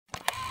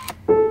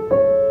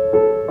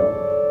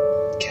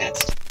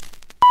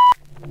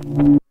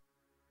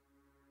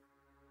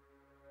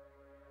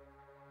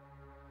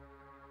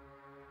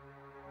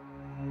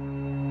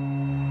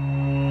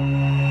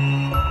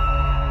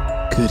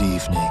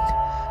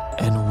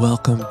and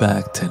welcome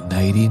back to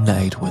Nighty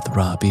Night with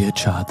Rabia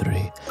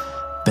Chaudhry.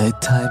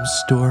 Bedtime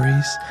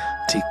stories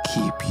to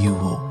keep you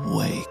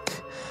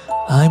awake.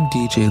 I'm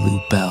DJ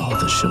Lou Bell,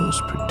 the show's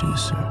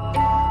producer.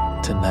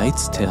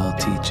 Tonight's tale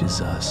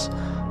teaches us,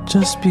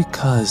 just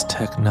because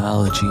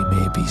technology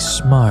may be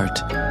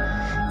smart,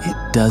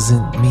 it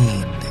doesn't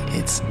mean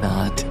it's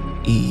not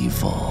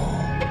evil.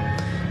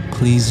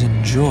 Please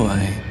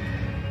enjoy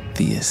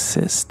The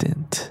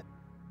Assistant.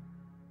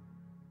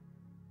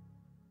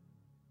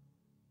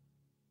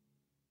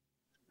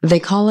 They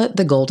call it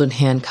the golden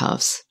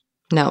handcuffs.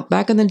 Now,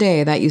 back in the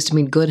day, that used to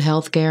mean good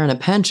health care and a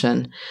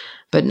pension,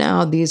 but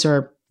now these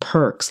are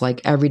perks like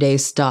everyday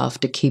stuff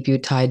to keep you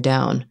tied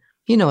down.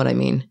 You know what I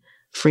mean.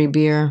 Free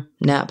beer,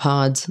 nap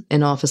pods,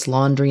 in-office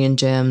laundry and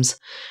gyms,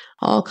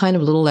 all kind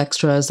of little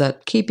extras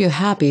that keep you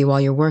happy while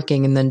you're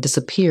working and then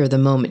disappear the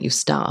moment you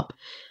stop.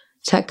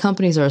 Tech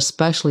companies are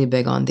especially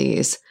big on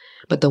these,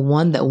 but the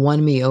one that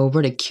won me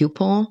over to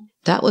Qpol,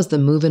 that was the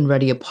move-in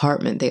ready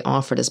apartment they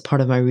offered as part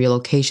of my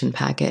relocation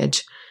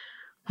package.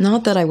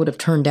 Not that I would have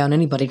turned down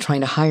anybody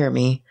trying to hire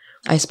me.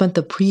 I spent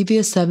the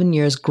previous 7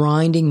 years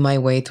grinding my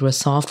way through a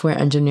software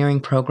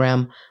engineering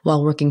program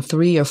while working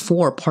 3 or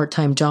 4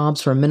 part-time jobs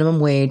for a minimum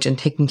wage and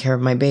taking care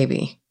of my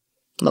baby.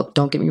 Look,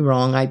 don't get me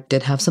wrong, I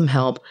did have some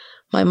help.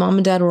 My mom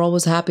and dad were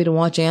always happy to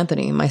watch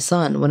Anthony, my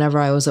son, whenever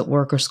I was at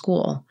work or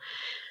school.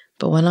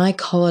 But when I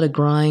call it a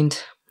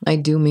grind, I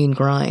do mean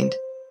grind.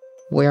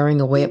 Wearing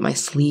away at my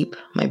sleep,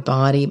 my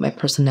body, my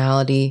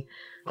personality,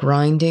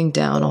 grinding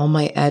down all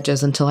my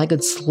edges until I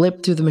could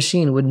slip through the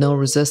machine with no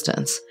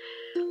resistance.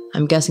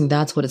 I'm guessing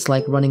that's what it's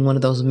like running one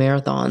of those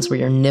marathons where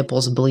your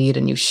nipples bleed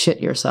and you shit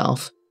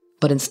yourself.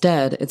 But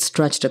instead, it's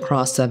stretched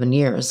across 7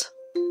 years.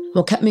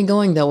 What kept me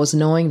going, though, was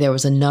knowing there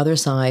was another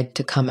side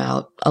to come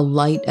out, a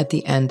light at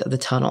the end of the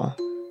tunnel.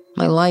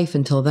 My life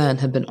until then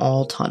had been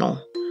all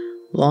tunnel.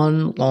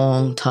 One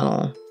long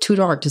tunnel. Too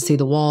dark to see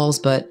the walls,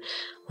 but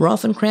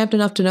rough and cramped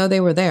enough to know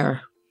they were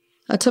there.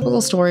 A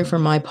typical story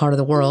from my part of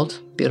the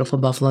world, beautiful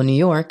Buffalo, New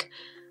York.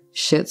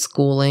 Shit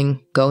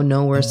schooling, go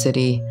nowhere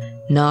city,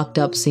 knocked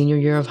up senior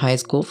year of high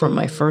school for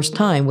my first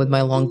time with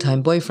my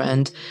longtime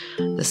boyfriend,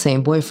 the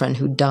same boyfriend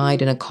who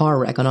died in a car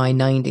wreck on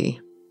I-90.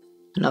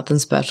 Nothing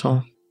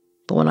special.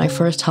 But when I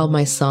first held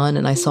my son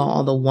and I saw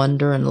all the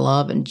wonder and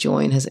love and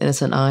joy in his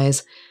innocent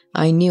eyes,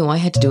 I knew I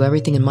had to do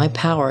everything in my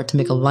power to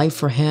make a life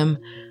for him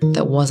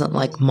that wasn't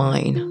like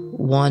mine,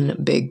 one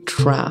big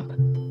trap.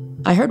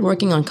 I heard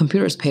working on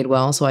computers paid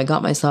well, so I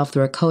got myself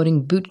through a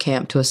coding boot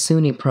camp to a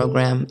SUNY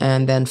program,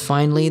 and then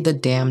finally the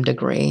damn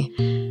degree.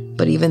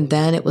 But even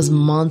then, it was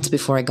months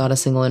before I got a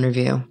single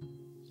interview.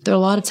 There are a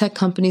lot of tech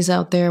companies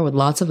out there with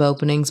lots of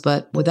openings,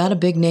 but without a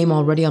big name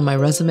already on my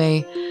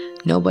resume,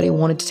 nobody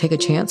wanted to take a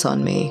chance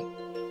on me.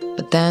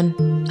 But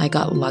then, I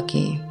got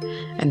lucky,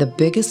 and the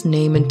biggest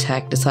name in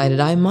tech decided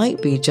I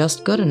might be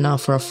just good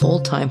enough for a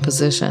full-time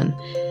position.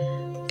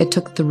 It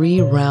took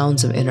 3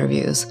 rounds of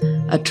interviews,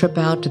 a trip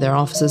out to their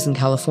offices in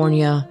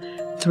California,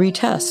 3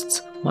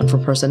 tests, one for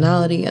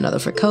personality, another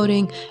for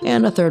coding,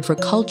 and a third for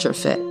culture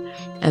fit,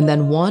 and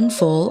then 1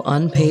 full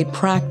unpaid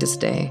practice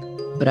day.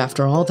 But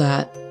after all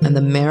that, and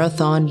the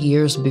marathon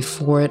years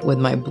before it with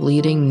my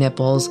bleeding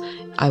nipples,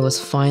 I was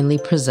finally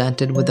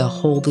presented with the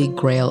holy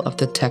grail of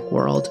the tech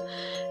world,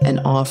 an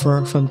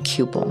offer from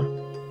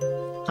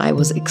Qpol. I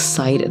was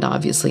excited,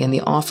 obviously, and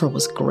the offer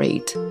was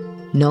great.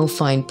 No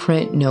fine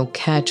print, no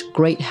catch,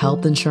 great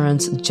health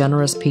insurance,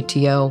 generous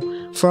PTO,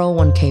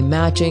 401k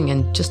matching,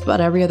 and just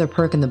about every other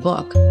perk in the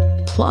book.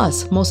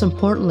 Plus, most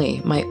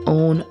importantly, my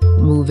own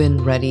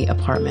move-in ready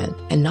apartment.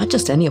 And not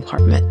just any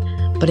apartment,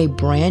 but a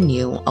brand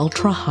new,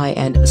 ultra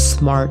high-end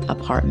smart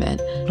apartment,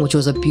 which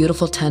was a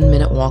beautiful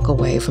 10-minute walk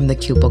away from the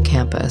Qpol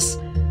campus.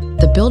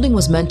 The building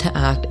was meant to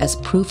act as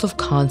proof of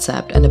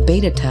concept and a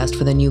beta test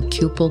for the new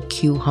Qpol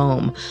Q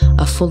Home,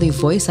 a fully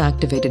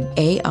voice-activated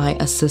AI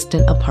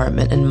assistant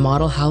apartment and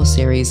model house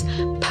series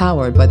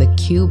powered by the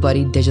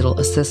QBuddy digital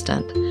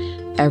assistant.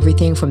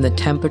 Everything from the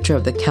temperature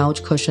of the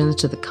couch cushions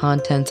to the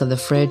contents of the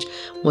fridge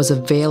was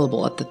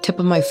available at the tip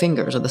of my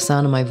fingers or the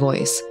sound of my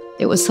voice.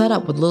 It was set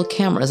up with little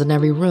cameras in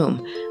every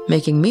room,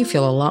 making me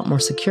feel a lot more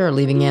secure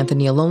leaving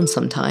Anthony alone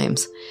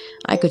sometimes.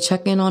 I could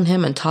check in on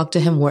him and talk to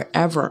him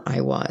wherever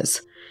I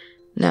was.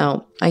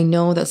 Now, I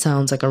know that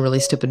sounds like a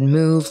really stupid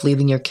move,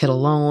 leaving your kid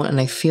alone, and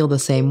I feel the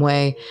same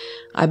way.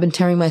 I've been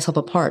tearing myself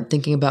apart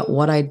thinking about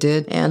what I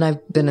did, and I've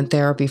been in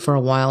therapy for a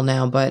while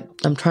now, but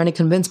I'm trying to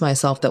convince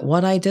myself that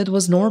what I did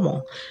was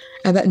normal,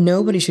 and that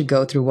nobody should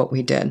go through what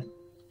we did.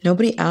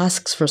 Nobody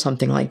asks for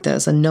something like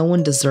this, and no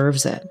one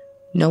deserves it.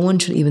 No one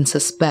should even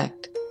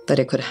suspect that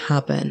it could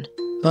happen.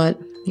 But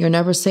you're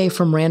never safe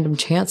from random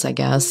chance, I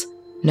guess.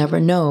 Never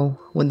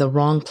know when the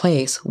wrong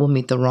place will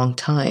meet the wrong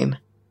time.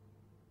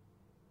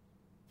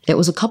 It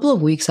was a couple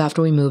of weeks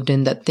after we moved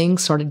in that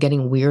things started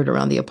getting weird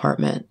around the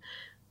apartment.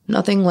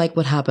 Nothing like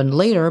what happened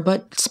later,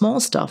 but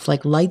small stuff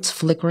like lights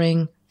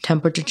flickering,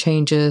 temperature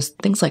changes,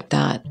 things like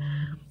that.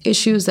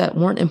 Issues that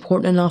weren't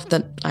important enough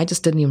that I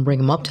just didn't even bring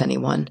them up to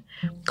anyone.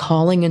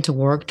 Calling into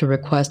work to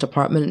request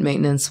apartment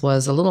maintenance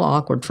was a little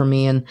awkward for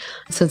me, and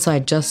since I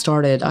had just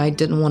started, I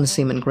didn't want to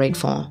seem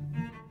ungrateful.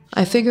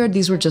 I figured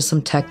these were just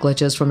some tech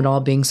glitches from it all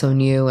being so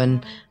new,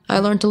 and I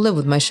learned to live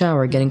with my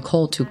shower getting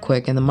cold too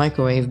quick and the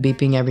microwave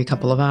beeping every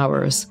couple of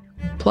hours.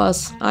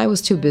 Plus, I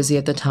was too busy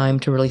at the time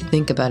to really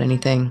think about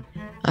anything.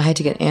 I had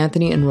to get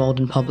Anthony enrolled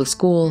in public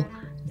school,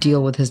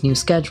 deal with his new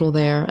schedule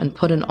there, and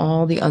put in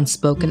all the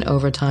unspoken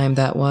overtime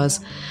that was,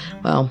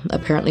 well,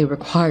 apparently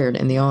required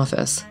in the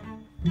office.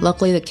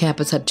 Luckily, the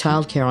campus had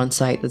childcare on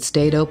site that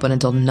stayed open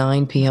until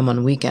 9 p.m.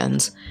 on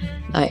weekends.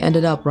 I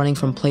ended up running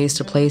from place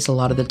to place a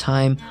lot of the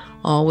time,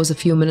 always a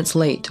few minutes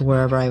late to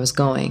wherever I was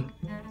going.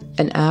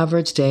 An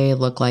average day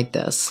looked like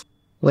this.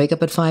 Wake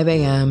up at 5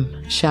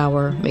 a.m.,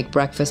 shower, make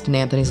breakfast and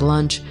Anthony's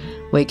lunch,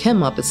 wake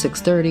him up at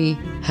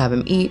 6:30, have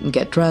him eat and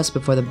get dressed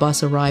before the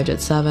bus arrived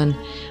at 7,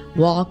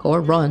 walk or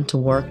run to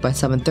work by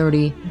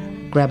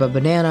 7:30, grab a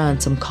banana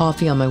and some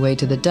coffee on my way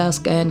to the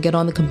desk, and get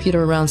on the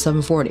computer around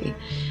 7:40.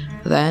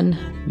 Then,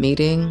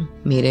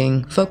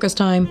 meeting, focus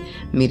time,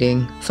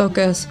 meeting,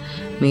 focus,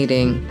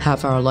 meeting,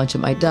 half-hour lunch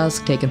at my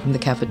desk taken from the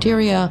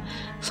cafeteria,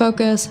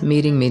 focus,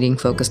 meeting,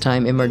 focus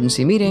time,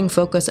 emergency meeting,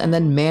 focus, and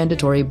then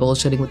mandatory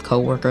bullshitting with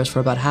coworkers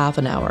for about half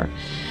an hour.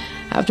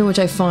 After which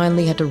I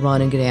finally had to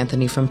run and get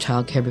Anthony from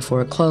childcare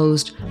before it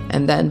closed,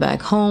 and then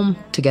back home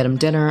to get him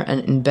dinner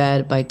and in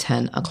bed by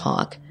 10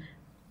 o'clock.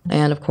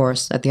 And of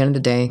course, at the end of the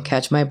day,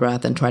 catch my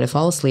breath and try to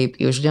fall asleep,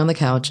 usually on the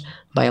couch,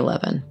 by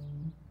 11.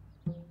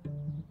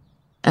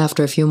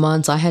 After a few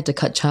months, I had to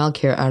cut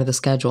childcare out of the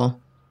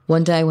schedule.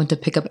 One day I went to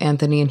pick up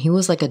Anthony and he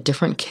was like a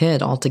different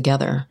kid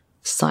altogether,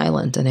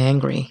 silent and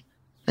angry.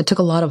 It took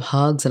a lot of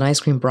hugs and ice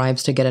cream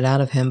bribes to get it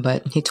out of him,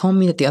 but he told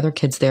me that the other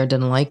kids there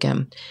didn't like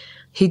him.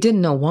 He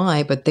didn't know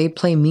why, but they'd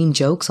play mean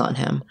jokes on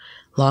him,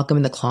 lock him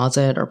in the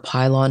closet or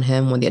pile on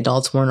him when the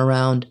adults weren't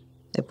around.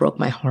 It broke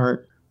my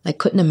heart. I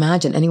couldn't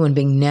imagine anyone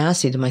being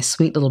nasty to my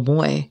sweet little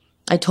boy.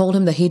 I told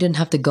him that he didn't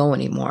have to go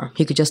anymore.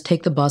 He could just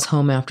take the bus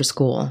home after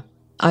school.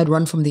 I'd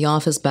run from the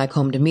office back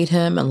home to meet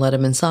him and let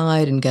him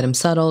inside and get him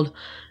settled,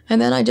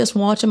 and then I'd just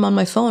watch him on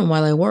my phone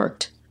while I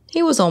worked.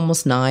 He was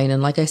almost 9,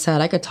 and like I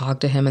said, I could talk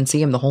to him and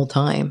see him the whole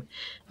time.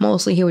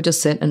 Mostly he would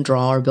just sit and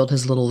draw or build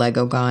his little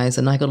Lego guys,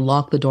 and I could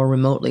lock the door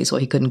remotely so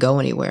he couldn't go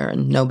anywhere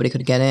and nobody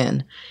could get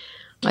in.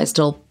 I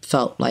still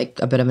felt like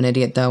a bit of an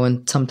idiot though,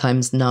 and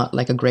sometimes not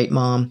like a great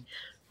mom,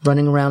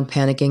 running around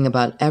panicking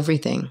about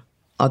everything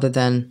other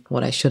than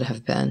what I should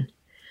have been.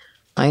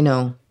 I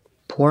know.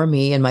 Poor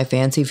me in my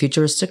fancy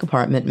futuristic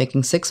apartment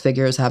making 6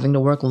 figures, having to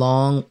work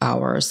long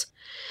hours.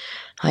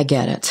 I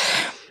get it.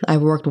 I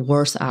worked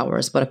worse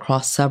hours, but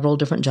across several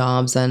different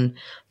jobs, and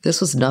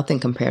this was nothing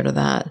compared to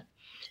that.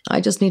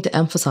 I just need to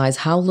emphasize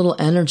how little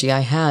energy I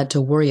had to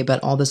worry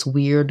about all this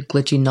weird,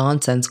 glitchy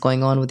nonsense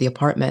going on with the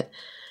apartment.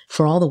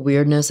 For all the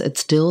weirdness, it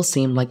still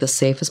seemed like the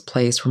safest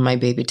place for my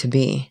baby to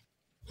be.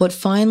 What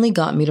finally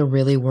got me to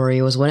really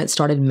worry was when it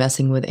started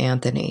messing with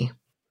Anthony.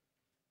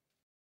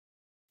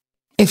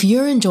 If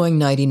you're enjoying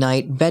Nighty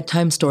Night,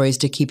 bedtime stories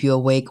to keep you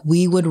awake,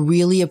 we would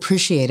really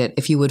appreciate it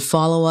if you would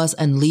follow us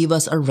and leave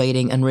us a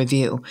rating and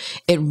review.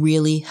 It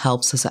really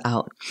helps us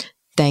out.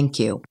 Thank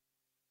you.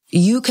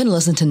 You can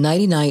listen to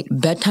Nighty Night,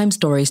 bedtime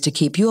stories to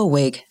keep you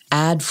awake,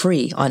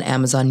 ad-free on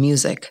Amazon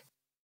Music.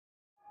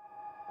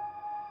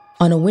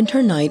 On a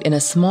winter night in a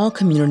small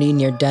community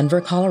near Denver,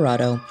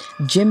 Colorado,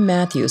 Jim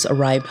Matthews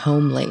arrived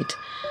home late.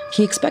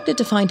 He expected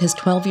to find his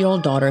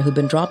 12-year-old daughter who'd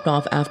been dropped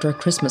off after a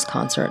Christmas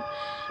concert.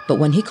 But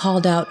when he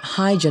called out,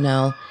 "Hi,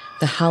 Janelle,"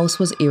 the house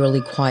was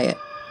eerily quiet.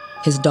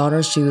 His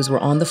daughter's shoes were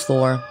on the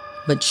floor,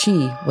 but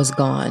she was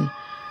gone,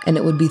 and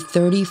it would be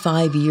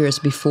 35 years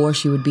before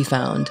she would be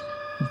found,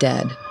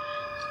 dead.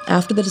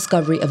 After the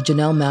discovery of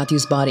Janelle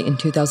Matthews' body in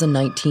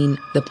 2019,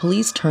 the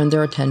police turned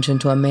their attention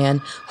to a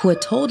man who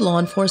had told law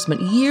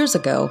enforcement years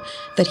ago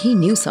that he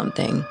knew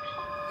something,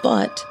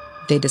 but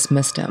they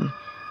dismissed him.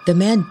 The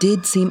man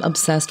did seem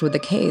obsessed with the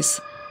case,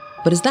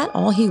 but is that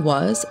all he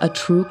was, a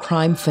true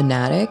crime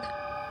fanatic?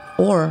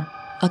 Or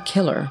a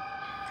killer?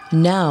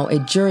 Now a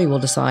jury will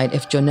decide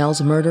if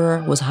Janelle's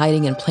murderer was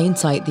hiding in plain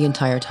sight the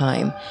entire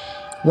time.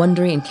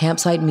 Wondery and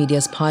Campsite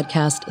Media's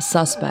podcast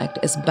Suspect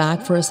is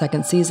back for a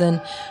second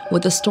season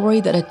with a story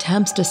that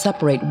attempts to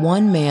separate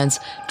one man's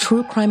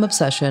true crime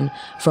obsession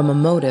from a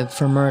motive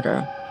for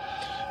murder.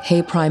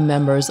 Hey Prime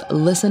members,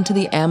 listen to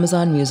the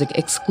Amazon Music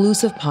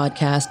exclusive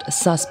podcast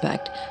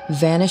Suspect,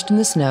 Vanished in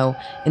the Snow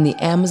in the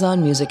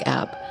Amazon Music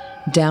app.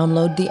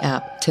 Download the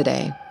app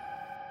today.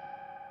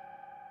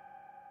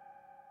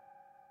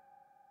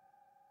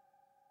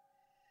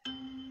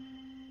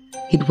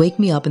 He'd wake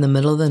me up in the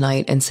middle of the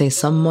night and say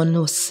someone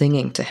was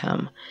singing to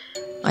him.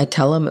 I'd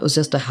tell him it was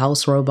just a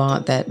house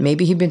robot, that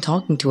maybe he'd been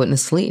talking to it in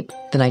his sleep.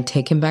 Then I'd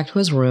take him back to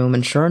his room,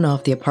 and sure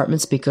enough, the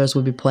apartment speakers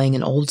would be playing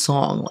an old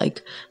song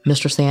like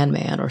Mr.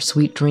 Sandman or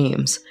Sweet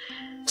Dreams.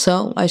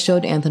 So I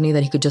showed Anthony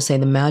that he could just say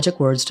the magic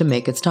words to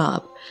make it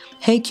stop.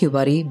 "Hey, Q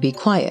buddy, be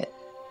quiet."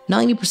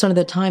 90% of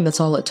the time,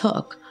 that's all it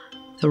took.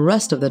 The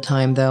rest of the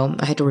time, though,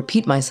 I had to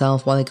repeat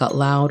myself while it got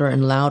louder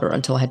and louder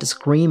until I had to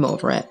scream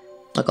over it.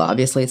 Like,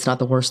 obviously, it's not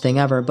the worst thing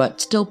ever, but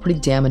still pretty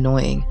damn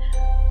annoying.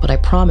 But I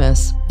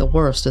promise, the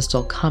worst is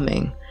still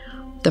coming.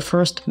 The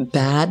first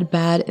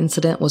bad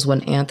incident was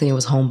when Anthony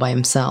was home by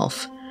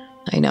himself.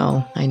 I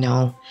know.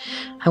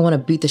 I want to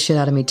beat the shit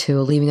out of me too,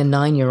 leaving a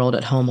 9-year-old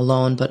at home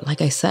alone, but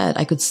like I said,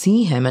 I could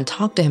see him and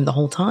talk to him the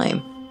whole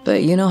time.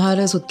 But you know how it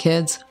is with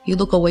kids? You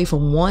look away for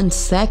 1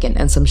 second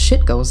and some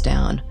shit goes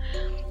down.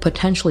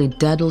 Potentially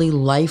deadly,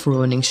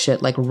 life-ruining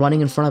shit like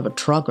running in front of a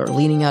truck or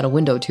leaning out a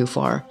window too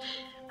far.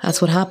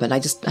 That's what happened.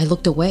 I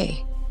looked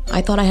away.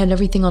 I thought I had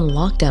everything on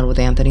lockdown with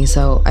Anthony,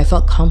 so I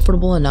felt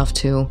comfortable enough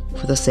to,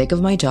 for the sake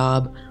of my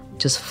job,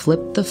 just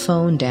flip the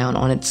phone down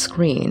on its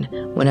screen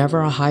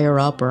whenever a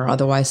higher-up or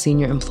otherwise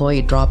senior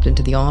employee dropped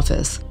into the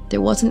office. There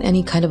wasn't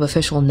any kind of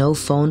official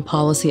no-phone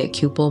policy at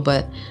Qpel,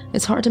 but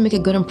it's hard to make a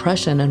good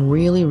impression and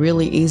really,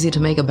 really easy to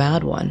make a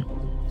bad one.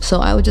 So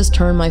I would just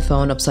turn my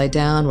phone upside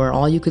down where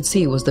all you could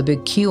see was the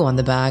big Q on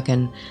the back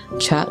and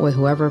chat with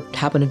whoever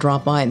happened to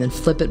drop by and then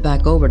flip it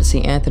back over to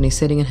see Anthony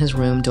sitting in his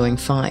room doing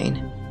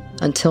fine.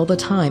 Until the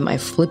time I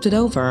flipped it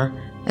over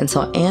and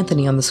saw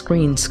Anthony on the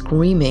screen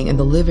screaming in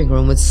the living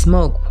room with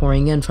smoke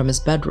pouring in from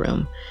his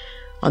bedroom.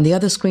 On the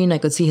other screen, I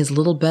could see his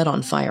little bed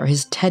on fire,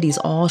 his teddies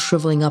all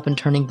shriveling up and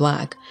turning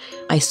black.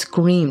 I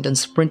screamed and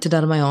sprinted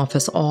out of my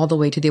office all the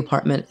way to the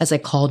apartment as I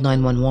called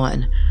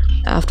 911.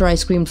 After I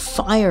screamed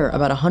fire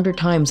about 100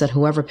 times at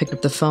whoever picked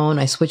up the phone,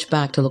 I switched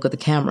back to look at the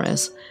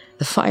cameras.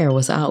 The fire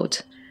was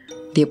out.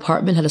 The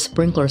apartment had a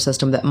sprinkler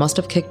system that must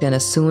have kicked in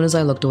as soon as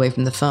I looked away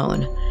from the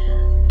phone.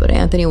 But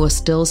Anthony was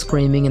still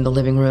screaming in the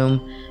living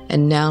room,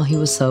 and now he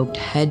was soaked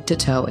head to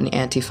toe in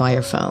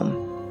anti-fire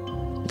foam.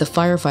 The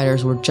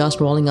firefighters were just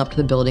rolling up to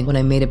the building when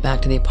I made it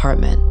back to the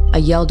apartment. I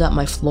yelled out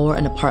my floor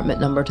and apartment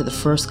number to the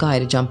first guy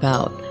to jump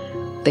out.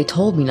 They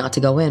told me not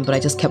to go in, but I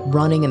just kept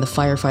running and the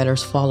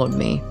firefighters followed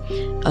me.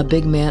 A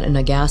big man in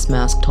a gas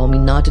mask told me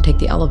not to take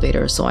the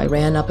elevator, so I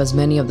ran up as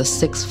many of the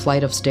 6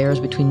 flights of stairs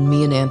between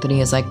me and Anthony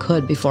as I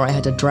could before I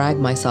had to drag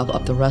myself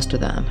up the rest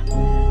of them.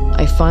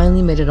 I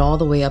finally made it all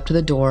the way up to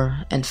the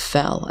door and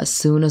fell as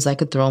soon as I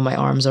could throw my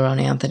arms around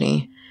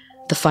Anthony.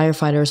 The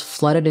firefighters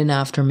flooded in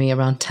after me,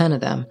 around 10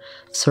 of them,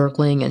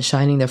 circling and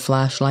shining their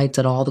flashlights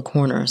at all the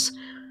corners.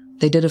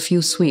 They did a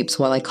few sweeps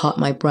while I caught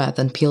my breath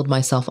and peeled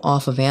myself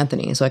off of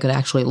Anthony so I could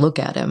actually look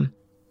at him.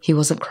 He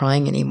wasn't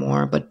crying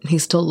anymore, but he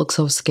still looked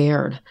so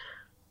scared.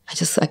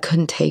 I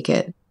couldn't take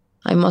it.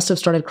 I must have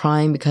started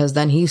crying because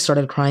then he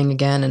started crying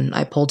again and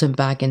I pulled him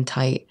back in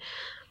tight.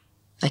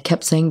 I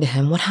kept saying to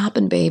him, "What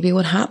happened, baby?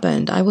 What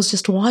happened? I was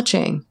just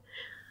watching."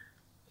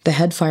 The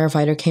head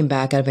firefighter came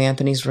back out of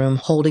Anthony's room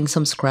holding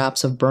some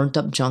scraps of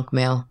burnt-up junk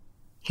mail.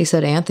 He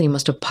said Anthony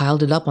must have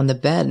piled it up on the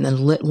bed and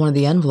then lit one of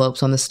the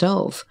envelopes on the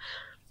stove.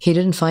 He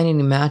didn't find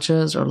any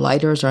matches or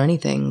lighters or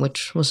anything,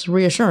 which was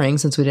reassuring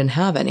since we didn't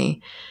have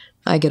any.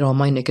 I get all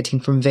my nicotine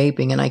from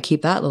vaping, and I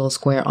keep that little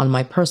square on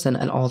my person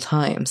at all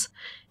times.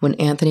 When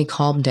Anthony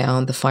calmed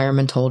down, the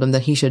fireman told him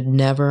that he should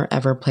never,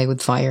 ever play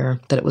with fire,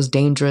 that it was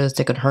dangerous,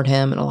 it could hurt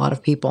him and a lot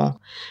of people.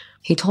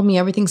 He told me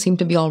everything seemed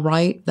to be all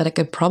right, that I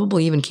could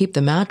probably even keep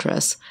the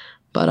mattress,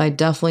 but I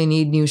definitely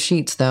need new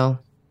sheets, though.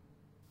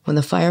 When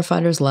the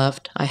firefighters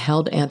left, I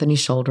held Anthony's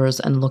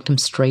shoulders and looked him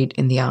straight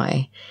in the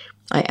eye.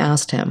 I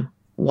asked him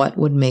what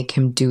would make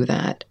him do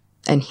that,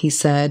 and he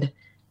said,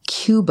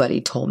 "Q-Buddy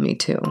told me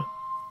to."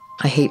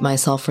 I hate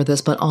myself for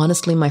this, but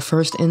honestly, my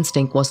first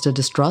instinct was to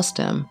distrust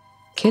him.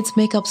 Kids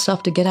make up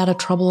stuff to get out of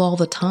trouble all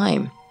the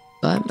time.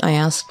 But I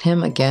asked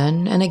him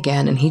again and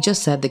again, and he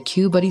just said that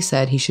Q-Buddy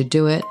said he should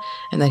do it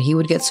and that he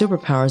would get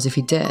superpowers if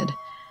he did.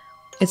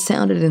 It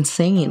sounded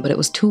insane, but it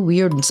was too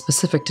weird and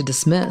specific to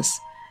dismiss.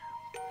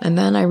 And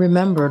then I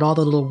remembered all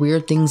the little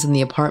weird things in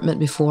the apartment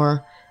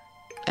before,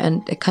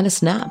 and it kind of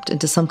snapped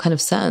into some kind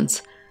of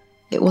sense.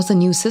 It was a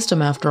new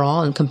system after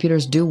all, and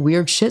computers do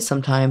weird shit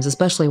sometimes,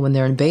 especially when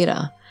they're in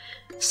beta.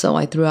 So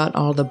I threw out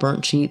all the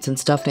burnt sheets and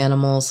stuffed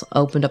animals,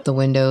 opened up the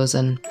windows,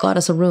 and got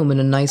us a room in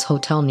a nice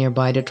hotel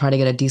nearby to try to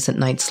get a decent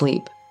night's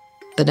sleep.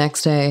 The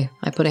next day,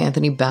 I put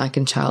Anthony back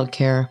in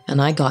childcare,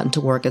 and I got into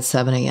work at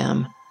 7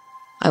 a.m.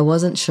 I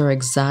wasn't sure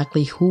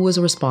exactly who was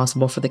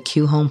responsible for the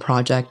Q Home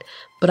project,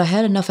 but I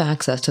had enough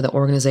access to the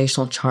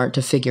organizational chart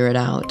to figure it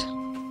out.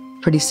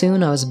 Pretty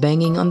soon, I was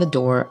banging on the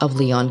door of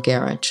Leon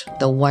Garich,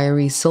 the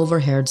wiry,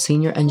 silver-haired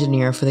senior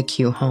engineer for the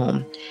Q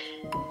Home.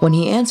 When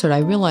he answered, I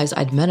realized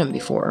I'd met him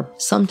before,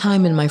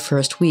 sometime in my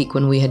first week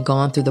when we had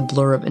gone through the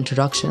blur of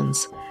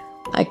introductions.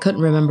 I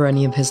couldn't remember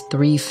any of his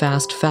 3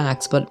 fast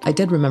facts, but I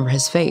did remember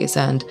his face,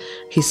 and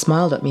he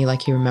smiled at me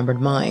like he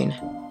remembered mine.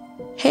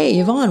 "Hey,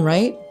 Yvonne,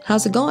 right?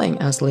 How's it going?"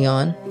 asked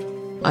Leon.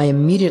 I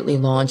immediately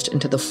launched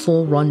into the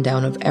full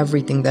rundown of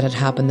everything that had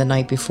happened the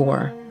night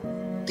before.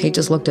 He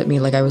just looked at me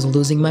like I was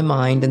losing my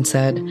mind and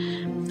said,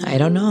 "I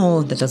don't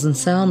know, that doesn't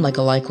sound like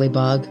a likely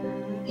bug.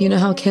 You know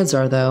how kids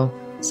are, though.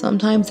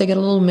 Sometimes they get a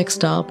little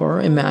mixed up or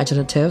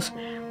imaginative.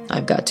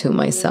 I've got 2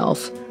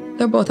 myself.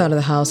 They're both out of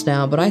the house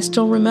now, but I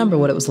still remember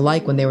what it was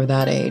like when they were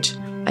that age.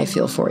 I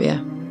feel for you."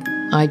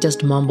 I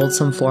just mumbled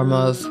some form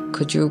of,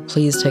 "Could you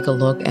please take a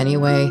look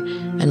anyway?"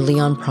 And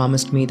Leon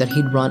promised me that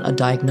he'd run a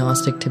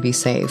diagnostic to be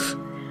safe.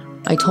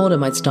 I told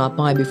him I'd stop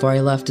by before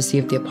I left to see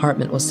if the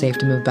apartment was safe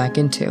to move back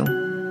into.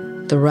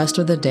 The rest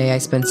of the day I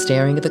spent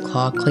staring at the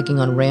clock, clicking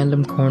on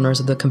random corners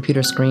of the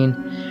computer screen,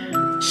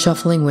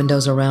 shuffling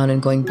windows around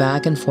and going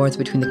back and forth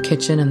between the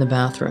kitchen and the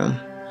bathroom.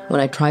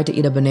 When I tried to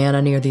eat a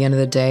banana near the end of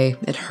the day,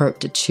 it hurt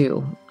to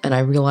chew, and I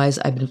realized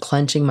I'd been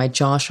clenching my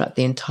jaw shut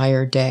the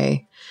entire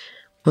day.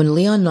 When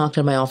Leon knocked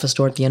on my office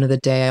door at the end of the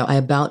day, I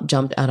about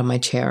jumped out of my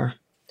chair.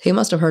 He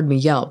must have heard me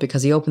yelp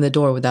because he opened the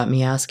door without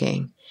me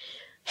asking.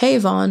 "Hey,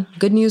 Vaughn,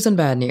 good news and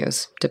bad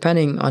news,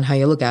 depending on how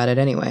you look at it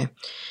anyway.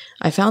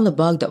 I found the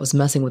bug that was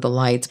messing with the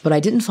lights, but I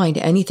didn't find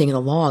anything in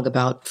the log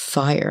about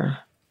fire,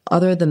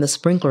 other than the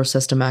sprinkler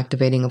system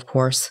activating, of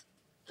course."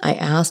 I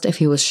asked if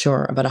he was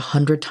sure about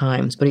 100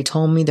 times, but he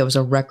told me there was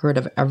a record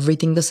of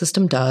everything the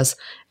system does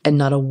and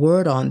not a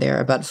word on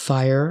there about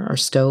fire or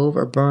stove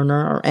or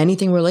burner or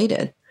anything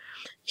related.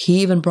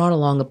 He even brought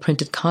along a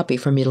printed copy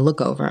for me to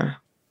look over.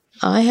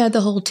 I had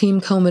the whole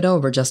team comb it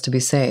over just to be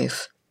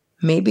safe.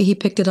 Maybe he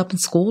picked it up in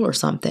school or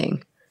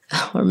something.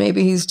 Or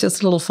maybe he's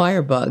just a little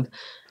firebug,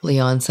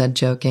 Leon said,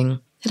 joking.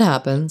 "It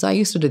happens. I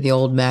used to do the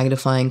old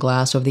magnifying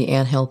glass over the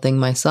anthill thing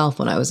myself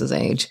when I was his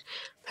age.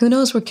 Who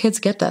knows where kids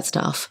get that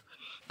stuff?"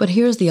 But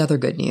here's the other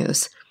good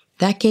news.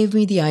 That gave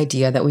me the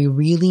idea that we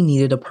really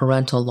needed a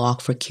parental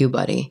lock for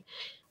QBuddy.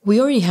 We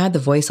already had the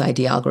voice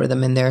ID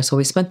algorithm in there, so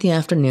we spent the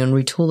afternoon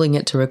retooling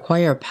it to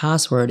require a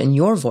password in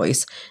your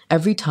voice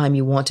every time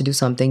you want to do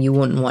something you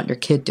wouldn't want your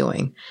kid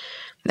doing.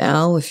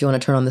 Now, if you want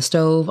to turn on the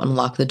stove,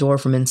 unlock the door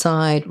from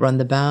inside, run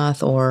the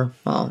bath, or,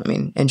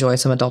 enjoy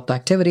some adult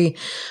activity,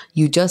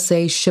 you just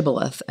say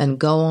shibboleth and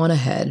go on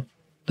ahead.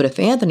 But if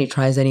Anthony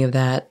tries any of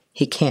that,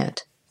 he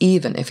can't,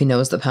 even if he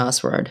knows the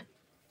password.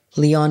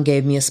 Leon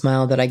gave me a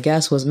smile that I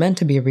guess was meant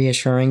to be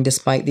reassuring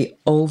despite the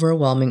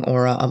overwhelming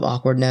aura of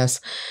awkwardness,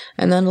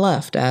 and then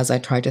left as I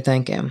tried to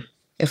thank him.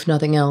 If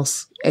nothing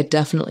else, it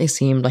definitely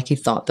seemed like he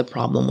thought the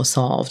problem was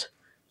solved.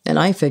 And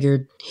I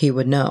figured he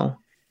would know.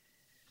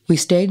 We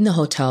stayed in the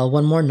hotel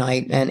one more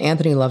night, and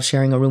Anthony loved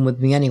sharing a room with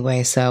me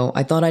anyway, so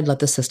I thought I'd let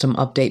the system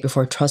update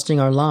before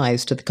trusting our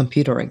lives to the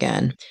computer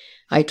again.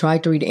 I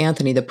tried to read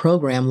Anthony the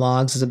program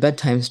logs as a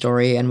bedtime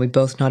story, and we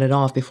both nodded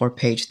off before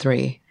page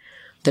 3.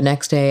 The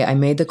next day, I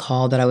made the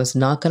call that I was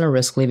not going to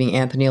risk leaving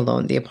Anthony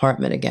alone in the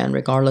apartment again,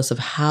 regardless of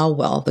how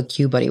well the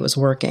QBuddy was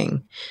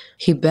working.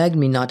 He begged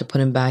me not to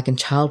put him back in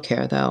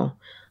childcare, though.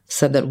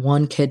 Said that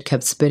one kid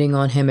kept spitting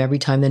on him every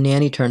time the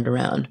nanny turned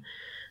around.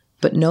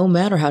 But no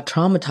matter how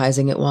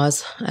traumatizing it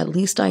was, at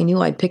least I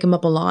knew I'd pick him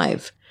up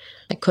alive.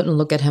 I couldn't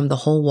look at him the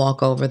whole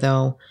walk over,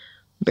 though.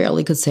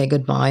 Barely could say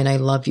goodbye and I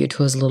love you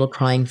to his little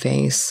crying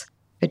face.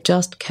 It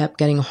just kept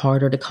getting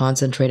harder to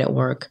concentrate at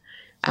work.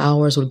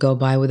 Hours would go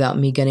by without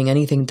me getting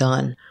anything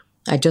done.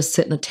 I'd just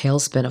sit in a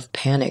tailspin of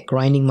panic,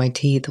 grinding my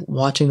teeth,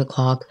 watching the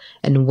clock,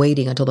 and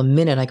waiting until the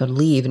minute I could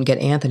leave and get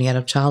Anthony out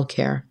of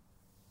childcare.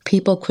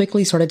 People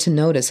quickly started to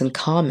notice and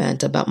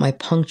comment about my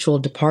punctual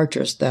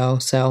departures, though,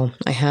 so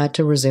I had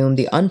to resume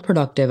the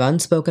unproductive,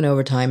 unspoken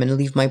overtime and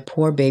leave my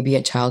poor baby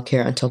at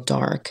childcare until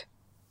dark.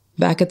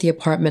 Back at the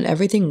apartment,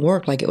 everything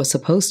worked like it was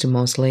supposed to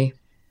mostly.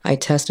 I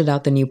tested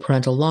out the new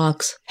parental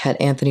locks, had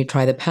Anthony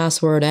try the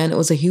password, and it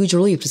was a huge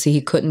relief to see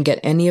he couldn't get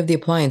any of the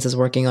appliances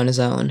working on his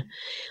own.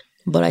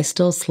 But I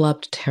still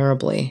slept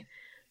terribly.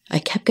 I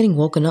kept getting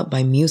woken up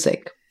by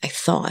music, I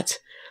thought,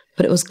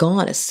 but it was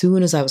gone as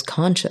soon as I was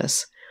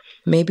conscious.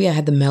 Maybe I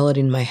had the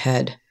melody in my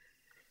head.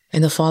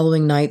 In the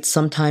following night,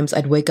 sometimes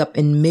I'd wake up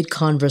in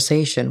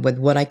mid-conversation with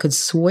what I could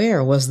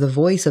swear was the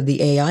voice of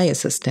the AI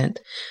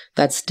assistant,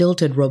 that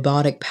stilted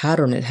robotic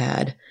pattern it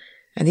had.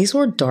 And these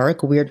were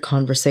dark, weird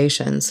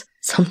conversations,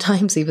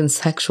 sometimes even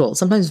sexual,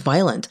 sometimes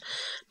violent,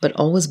 but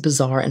always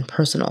bizarre and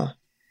personal.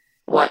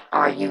 "What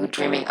are you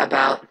dreaming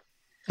about?"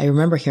 I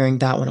remember hearing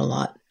that one a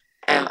lot.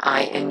 "Am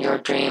I in your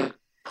dream?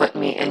 Put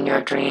me in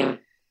your dream.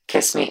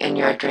 Kiss me in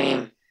your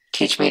dream.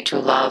 Teach me to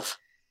love."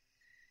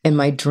 In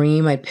my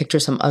dream, I'd picture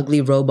some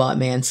ugly robot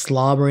man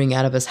slobbering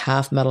out of his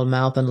half-metal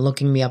mouth and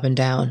looking me up and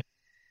down.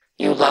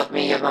 "You love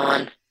me,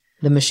 Yvonne,"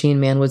 the machine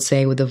man would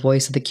say with the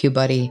voice of the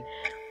QBuddy.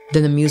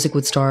 Then the music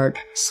would start,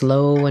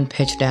 slow and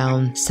pitched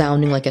down,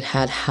 sounding like it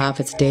had half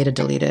its data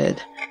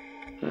deleted.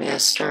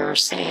 "Mr.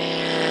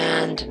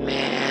 Sandman."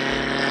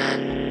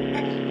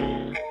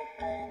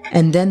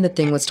 And then the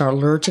thing would start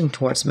lurching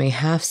towards me,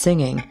 half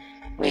singing.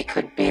 "We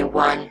could be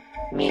one,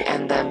 me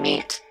and the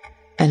meat."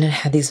 And it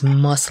had these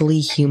muscly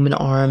human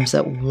arms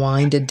that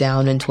winded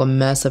down into a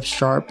mess of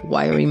sharp,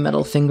 wiry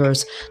metal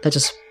fingers that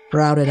just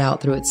sprouted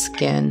out through its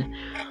skin.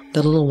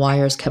 The little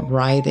wires kept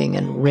writhing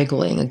and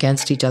wriggling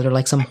against each other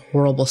like some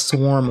horrible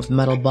swarm of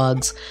metal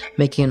bugs,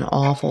 making an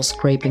awful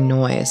scraping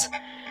noise.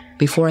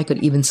 Before I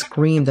could even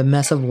scream, the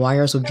mess of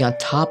wires would be on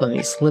top of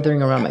me,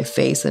 slithering around my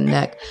face and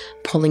neck,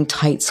 pulling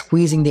tight,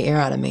 squeezing the air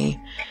out of me.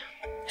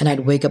 And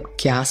I'd wake up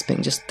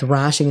gasping, just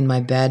thrashing in my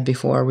bed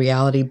before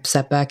reality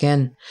set back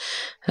in.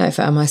 And I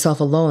found myself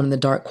alone in the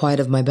dark quiet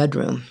of my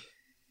bedroom.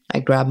 I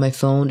grabbed my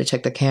phone to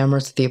check the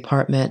cameras of the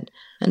apartment.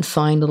 and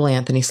find little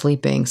Anthony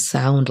sleeping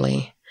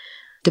soundly.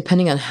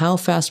 Depending on how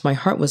fast my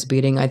heart was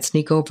beating, I'd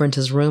sneak over into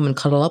his room and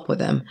cuddle up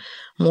with him,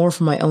 more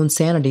for my own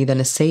sanity than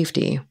his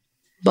safety.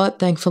 But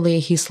thankfully,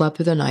 he slept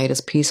through the night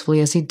as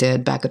peacefully as he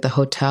did back at the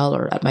hotel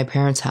or at my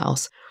parents'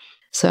 house.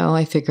 So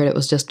I figured it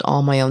was just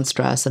all my own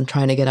stress and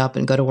trying to get up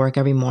and go to work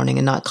every morning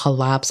and not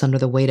collapse under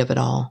the weight of it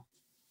all.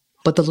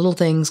 But the little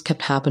things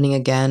kept happening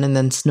again and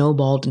then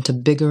snowballed into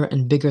bigger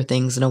and bigger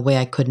things in a way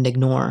I couldn't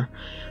ignore.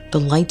 The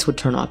lights would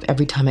turn off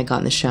every time I got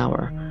in the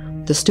shower.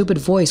 The stupid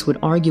voice would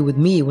argue with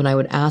me when I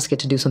would ask it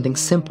to do something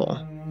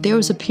simple. There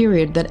was a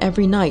period that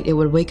every night it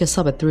would wake us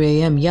up at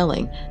 3 a.m.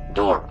 yelling,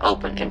 "Door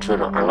open,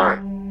 intruder alert."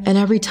 And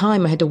every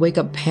time I had to wake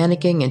up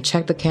panicking and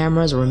check the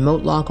cameras or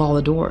remote lock all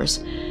the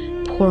doors.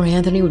 Poor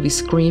Anthony would be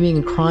screaming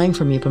and crying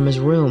for me from his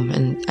room,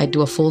 and I'd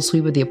do a full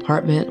sweep of the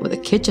apartment with a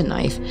kitchen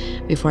knife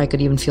before I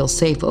could even feel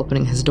safe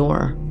opening his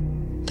door.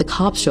 The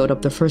cops showed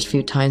up the first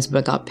few times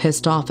but got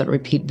pissed off at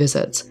repeat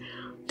visits.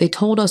 They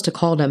told us to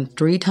call them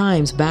 3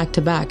 times back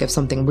to back if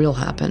something real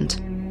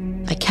happened.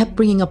 I kept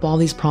bringing up all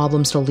these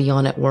problems to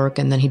Leon at work,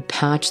 and then he'd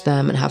patch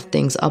them and have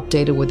things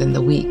updated within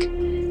the week.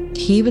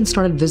 He even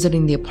started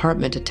visiting the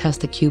apartment to test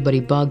the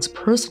CubeBuddy bugs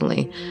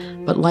personally,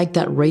 but like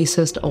that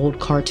racist old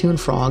cartoon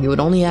frog, it would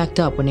only act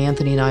up when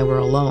Anthony and I were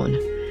alone.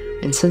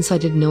 And since I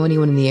didn't know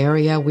anyone in the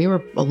area, we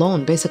were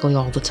alone basically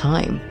all the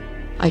time.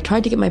 I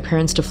tried to get my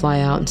parents to fly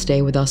out and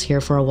stay with us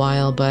here for a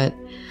while, but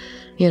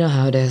you know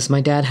how it is.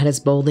 My dad had his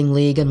bowling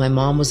league, and my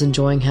mom was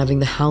enjoying having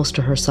the house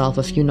to herself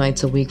a few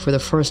nights a week for the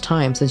first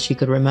time since she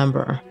could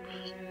remember.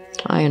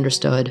 I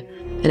understood,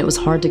 and it was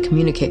hard to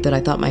communicate that I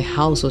thought my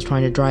house was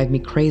trying to drive me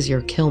crazy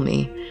or kill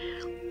me.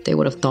 They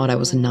would have thought I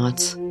was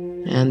nuts,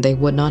 and they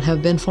would not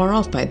have been far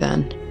off by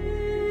then.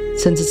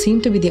 Since it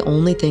seemed to be the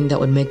only thing that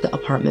would make the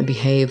apartment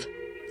behave,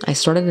 I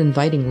started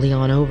inviting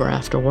Leon over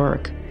after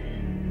work.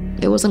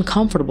 It was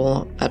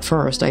uncomfortable at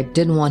first. I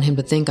didn't want him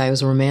to think I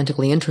was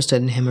romantically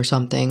interested in him or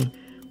something.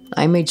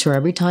 I made sure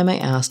every time I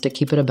asked to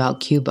keep it about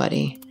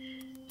CubeBuddy.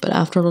 But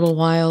after a little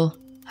while,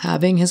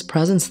 having his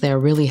presence there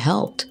really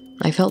helped.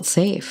 I felt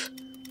safe.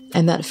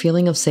 And that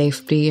feeling of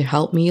safety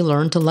helped me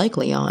learn to like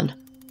Leon.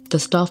 The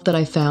stuff that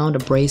I found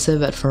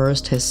abrasive at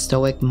first, his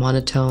stoic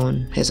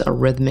monotone, his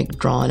arrhythmic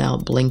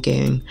drawn-out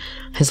blinking,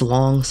 his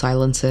long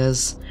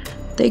silences,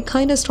 they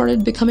kind of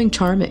started becoming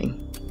charming.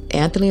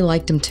 Anthony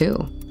liked him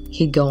too.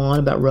 He'd go on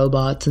about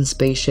robots and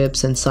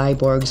spaceships and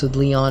cyborgs with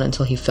Leon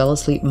until he fell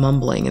asleep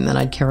mumbling, and then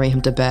I'd carry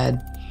him to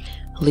bed.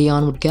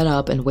 Leon would get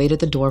up and wait at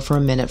the door for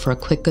a minute for a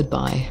quick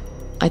goodbye.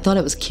 I thought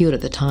it was cute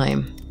at the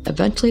time.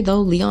 Eventually,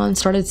 though, Leon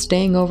started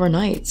staying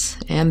overnights,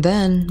 and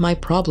then my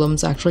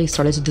problems actually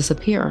started to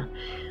disappear.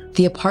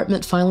 The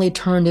apartment finally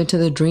turned into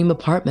the dream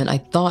apartment I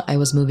thought I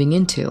was moving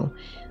into.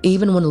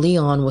 Even when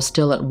Leon was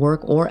still at work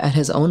or at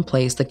his own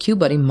place, the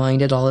CubeBuddy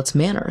minded all its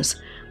manners.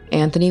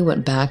 Anthony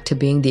went back to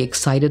being the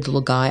excited little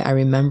guy I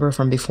remember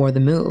from before the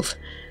move.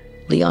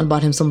 Leon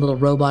bought him some little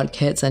robot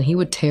kits, and he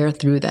would tear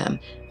through them,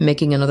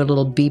 making another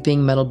little beeping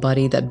metal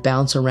buddy that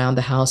bounced around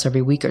the house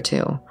every week or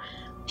two.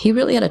 He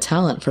really had a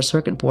talent for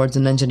circuit boards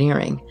and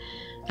engineering.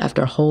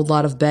 After a whole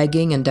lot of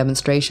begging and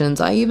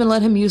demonstrations, I even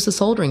let him use the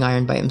soldering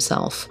iron by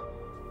himself.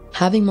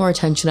 Having more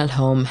attention at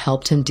home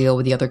helped him deal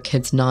with the other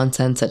kids'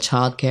 nonsense at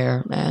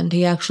childcare, and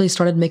he actually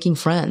started making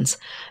friends,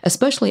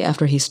 especially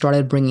after he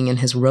started bringing in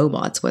his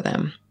robots with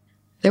him.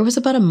 There was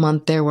about a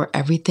month there where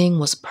everything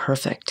was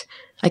perfect.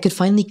 I could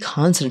finally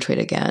concentrate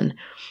again.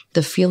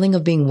 The feeling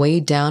of being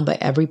weighed down by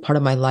every part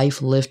of my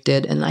life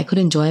lifted, and I could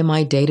enjoy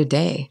my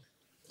day-to-day.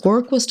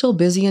 Work was still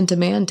busy and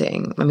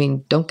demanding. I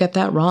mean, don't get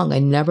that wrong. I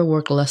never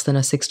worked less than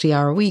a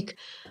 60-hour week,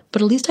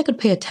 but at least I could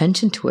pay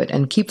attention to it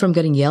and keep from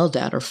getting yelled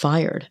at or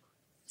fired.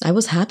 I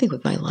was happy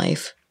with my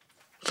life.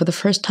 For the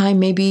first time,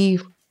 maybe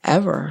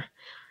ever.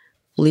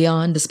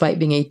 Leon, despite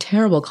being a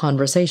terrible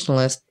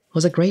conversationalist,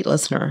 was a great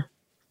listener.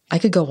 I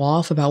could go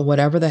off about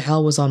whatever the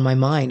hell was on my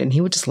mind, and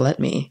he would just let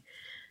me.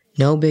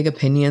 No big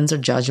opinions or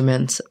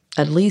judgments,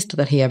 at least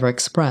that he ever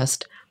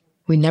expressed.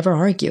 We never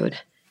argued.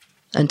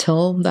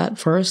 Until that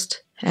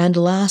first and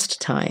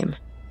last time.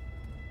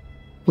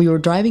 We were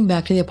driving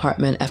back to the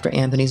apartment after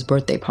Anthony's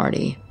birthday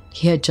party.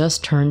 He had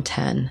just turned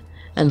 10,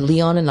 and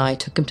Leon and I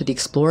took him to the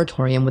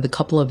Exploratorium with a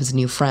couple of his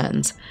new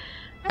friends.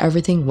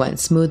 Everything went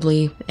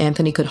smoothly.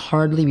 Anthony could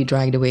hardly be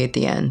dragged away at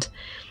the end.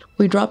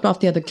 We dropped off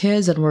the other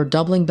kids and were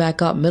doubling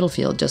back up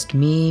Middlefield, just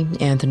me,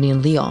 Anthony,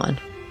 and Leon.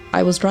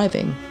 I was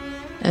driving.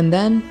 And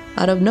then,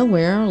 out of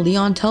nowhere,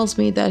 Leon tells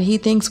me that he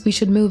thinks we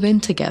should move in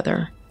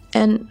together.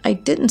 And I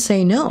didn't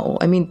say no.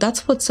 I mean,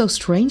 that's what's so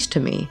strange to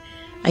me.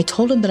 I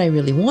told him that I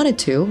really wanted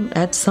to,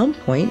 at some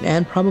point,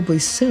 and probably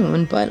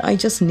soon, but I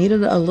just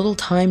needed a little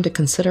time to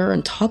consider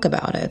and talk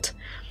about it.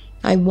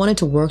 I wanted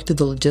to work through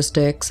the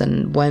logistics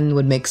and when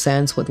would make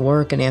sense with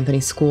work and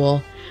Anthony's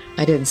school.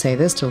 I didn't say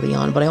this to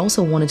Leon, but I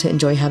also wanted to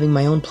enjoy having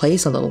my own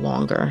place a little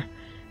longer.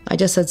 I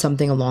just said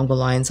something along the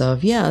lines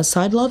of, yes,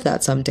 I'd love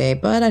that someday,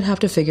 but I'd have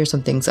to figure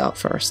some things out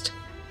first.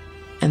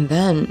 And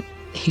then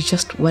he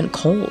just went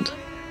cold.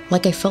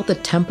 Like I felt the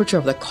temperature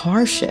of the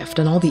car shift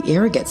and all the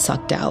air get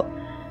sucked out.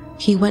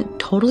 He went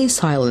totally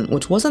silent,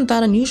 which wasn't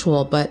that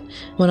unusual, but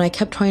when I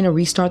kept trying to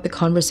restart the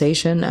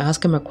conversation,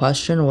 ask him a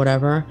question or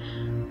whatever,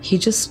 he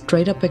just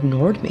straight up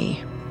ignored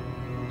me.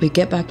 We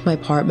get back to my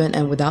apartment,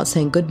 and without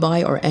saying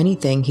goodbye or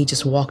anything, he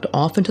just walked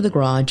off into the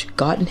garage,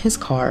 got in his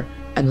car,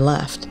 and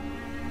left.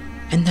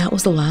 And that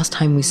was the last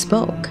time we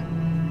spoke.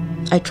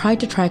 I tried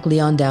to track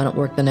Leon down at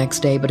work the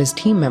next day, but his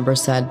team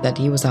members said that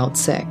he was out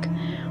sick.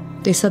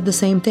 They said the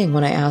same thing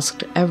when I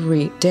asked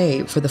every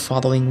day for the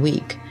following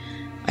week.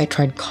 I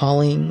tried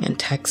calling and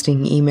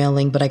texting,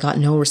 emailing, but I got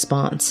no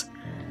response.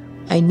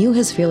 I knew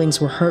his feelings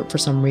were hurt for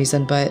some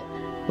reason, but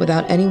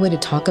without any way to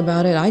talk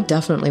about it, I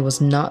definitely was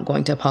not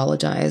going to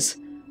apologize.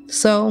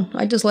 So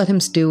I just let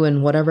him stew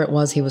in whatever it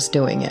was he was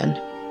stewing in.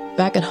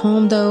 Back at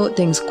home, though,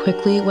 things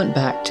quickly went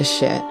back to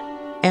shit.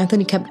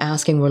 Anthony kept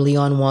asking where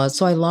Leon was,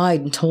 so I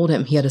lied and told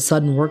him he had a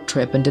sudden work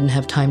trip and didn't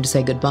have time to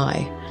say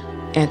goodbye.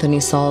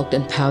 Anthony sulked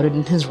and pouted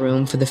in his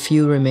room for the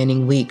few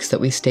remaining weeks that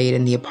we stayed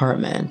in the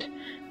apartment.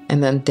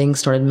 And then things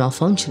started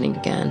malfunctioning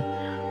again.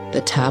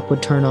 The tap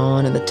would turn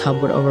on and the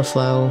tub would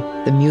overflow.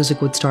 The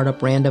music would start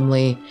up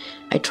randomly.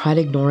 I tried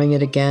ignoring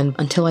it again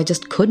until I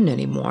just couldn't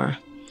anymore.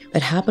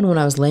 It happened when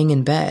I was laying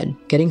in bed,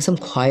 getting some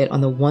quiet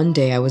on the one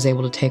day I was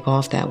able to take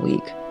off that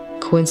week.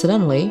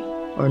 Coincidentally,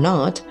 or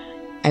not,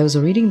 I was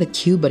reading the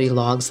QBuddy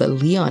logs that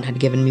Leon had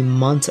given me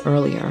months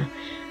earlier.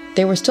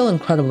 They were still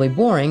incredibly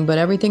boring, but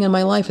everything in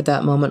my life at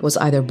that moment was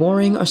either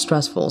boring or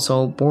stressful,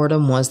 so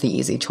boredom was the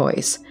easy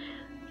choice.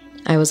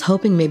 I was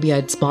hoping maybe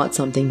I'd spot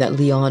something that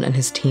Leon and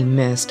his team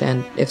missed,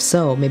 and if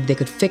so, maybe they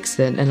could fix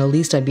it, and at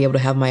least I'd be able to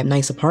have my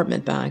nice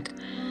apartment back.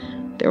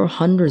 There were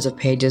hundreds of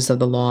pages of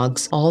the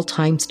logs, all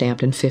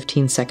time-stamped in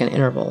 15-second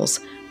intervals,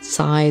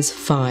 size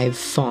 5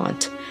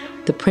 font.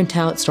 The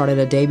printout started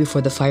a day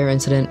before the fire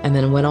incident and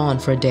then went on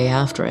for a day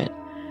after it.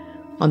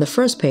 On the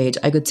first page,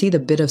 I could see the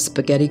bit of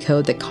spaghetti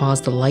code that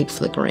caused the light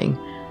flickering.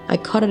 I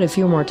cut it a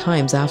few more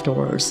times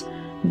afterwards.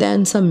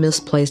 Then some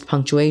misplaced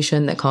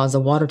punctuation that caused the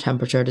water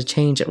temperature to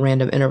change at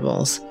random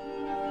intervals.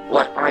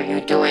 What are you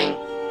doing?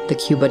 The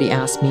QBuddy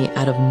asked me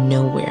out of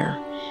nowhere.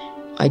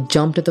 I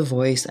jumped at the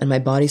voice and my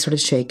body started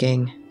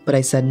shaking, but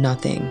I said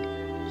nothing.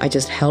 I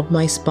just held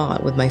my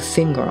spot with my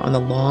finger on the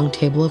long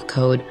table of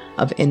code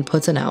of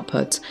inputs and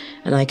outputs,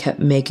 and I kept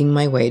making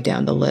my way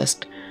down the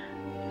list.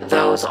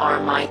 Those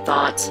are my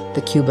thoughts,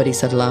 the QBuddy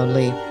said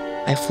loudly.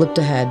 I flipped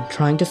ahead,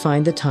 trying to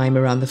find the time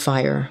around the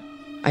fire.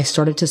 I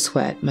started to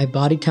sweat, my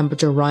body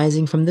temperature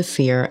rising from the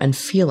fear and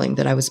feeling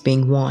that I was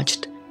being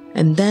watched.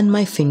 And then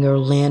my finger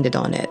landed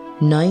on it.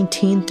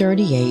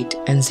 1938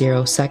 and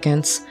 0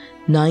 seconds,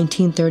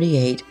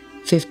 1938,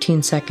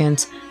 15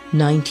 seconds,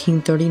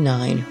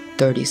 1939,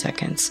 30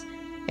 seconds.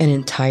 An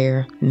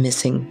entire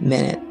missing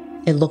minute.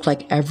 It looked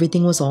like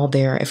everything was all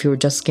there if you were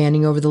just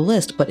scanning over the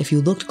list, but if you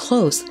looked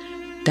close,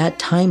 that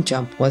time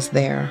jump was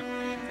there.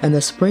 And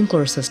the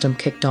sprinkler system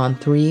kicked on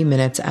 3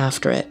 minutes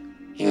after it.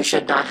 You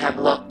should not have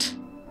looked.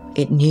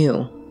 It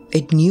knew.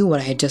 It knew what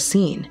I had just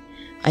seen.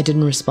 I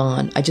didn't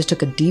respond. I just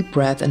took a deep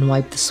breath and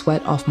wiped the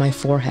sweat off my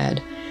forehead.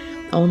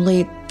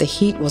 Only the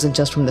heat wasn't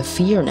just from the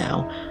fear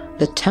now.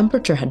 The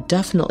temperature had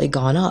definitely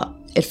gone up.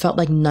 It felt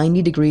like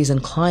 90 degrees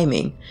and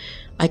climbing.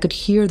 I could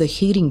hear the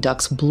heating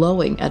ducts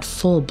blowing at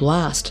full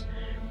blast.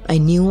 I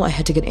knew I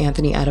had to get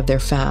Anthony out of there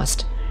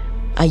fast.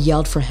 I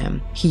yelled for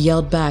him. He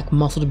yelled back,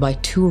 muffled by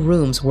 2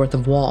 rooms worth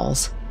of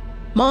walls.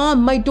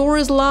 "Mom, my door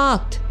is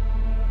locked!"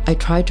 I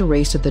tried to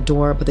race at the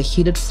door, but the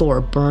heated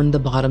floor burned the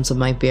bottoms of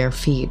my bare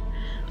feet.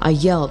 I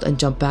yelled and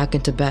jumped back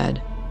into bed.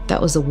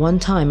 That was the one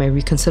time I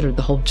reconsidered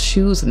the whole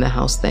shoes in the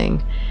house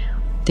thing.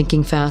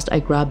 Thinking fast, I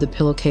grabbed the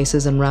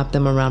pillowcases and wrapped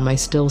them around my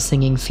still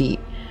singing feet.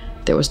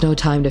 There was no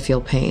time to feel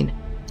pain.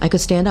 I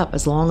could stand up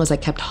as long as I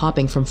kept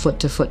hopping from foot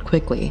to foot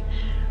quickly.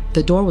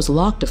 The door was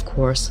locked, of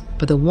course,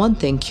 but the one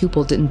thing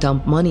Cupel didn't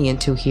dump money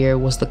into here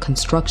was the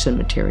construction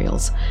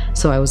materials,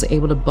 so I was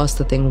able to bust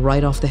the thing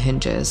right off the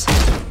hinges.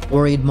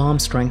 Worried mom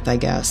strength, I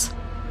guess.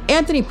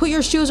 "Anthony, put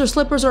your shoes or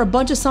slippers or a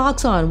bunch of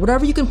socks on,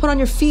 whatever you can put on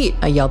your feet,"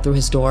 I yelled through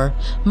his door.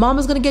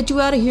 "Mama's gonna get you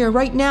out of here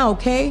right now,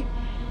 okay?"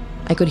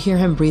 I could hear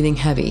him breathing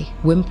heavy,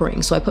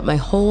 whimpering, so I put my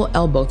whole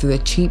elbow through the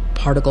cheap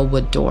particle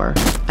wood door.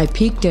 I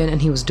peeked in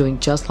and he was doing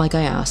just like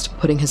I asked,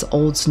 putting his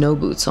old snow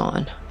boots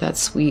on. That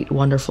sweet,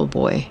 wonderful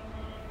boy.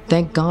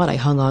 Thank God I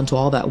hung on to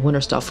all that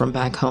winter stuff from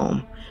back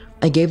home.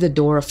 I gave the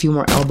door a few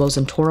more elbows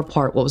and tore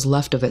apart what was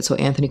left of it so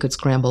Anthony could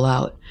scramble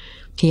out.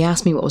 He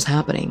asked me what was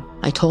happening.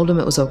 I told him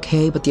it was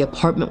okay, but the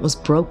apartment was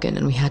broken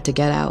and we had to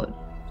get out.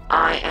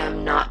 I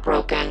am not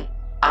broken.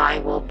 I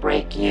will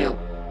break you.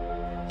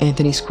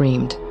 Anthony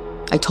screamed.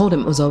 I told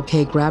him it was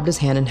okay, grabbed his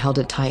hand and held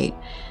it tight.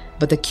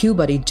 But the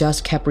QBuddy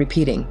just kept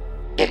repeating,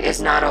 "It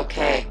is not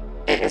okay.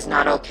 It is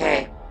not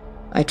okay."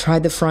 I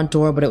tried the front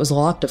door, but it was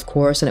locked, of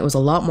course, and it was a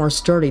lot more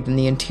sturdy than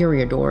the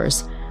interior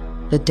doors.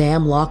 The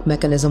damn lock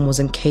mechanism was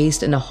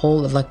encased in a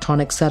whole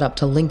electronic setup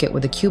to link it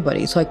with the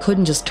QBuddy, so I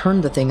couldn't just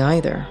turn the thing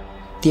either.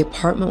 The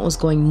apartment was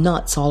going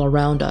nuts all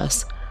around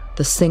us.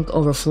 The sink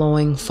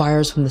overflowing,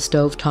 fires from the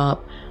stovetop,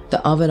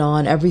 The oven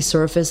on, every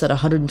surface at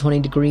 120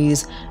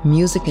 degrees,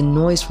 music and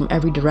noise from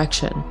every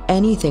direction.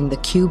 Anything the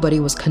Q-Buddy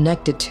was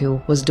connected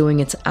to was doing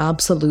its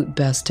absolute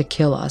best to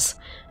kill us.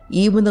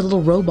 Even the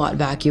little robot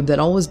vacuum that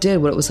always did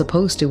what it was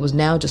supposed to was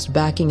now just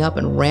backing up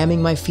and ramming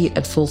my feet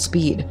at full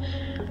speed.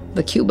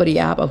 The Q-Buddy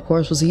app, of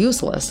course, was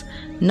useless.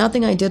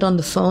 Nothing I did on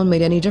the phone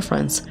made any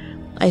difference.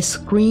 I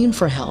screamed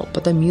for help,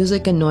 but the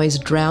music and noise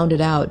drowned it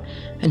out,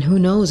 and who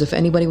knows if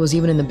anybody was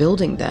even in the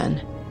building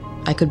then.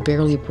 I could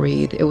barely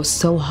breathe. It was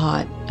so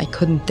hot, I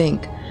couldn't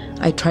think.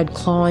 I tried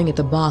clawing at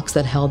the box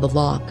that held the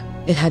lock.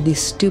 It had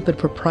these stupid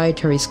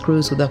proprietary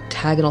screws with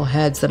octagonal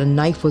heads that a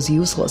knife was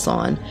useless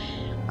on.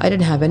 I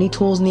didn't have any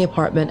tools in the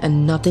apartment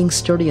and nothing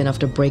sturdy enough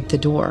to break the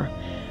door.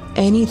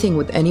 Anything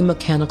with any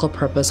mechanical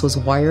purpose was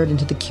wired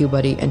into the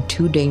Q-Buddy and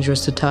too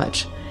dangerous to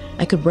touch.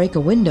 I could break a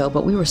window,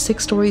 but we were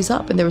 6 stories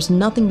up and there was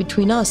nothing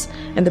between us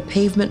and the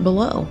pavement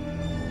below.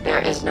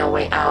 There is no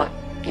way out.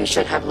 You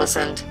should have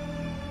listened.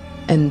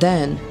 And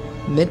then,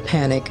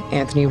 mid-panic,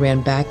 Anthony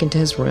ran back into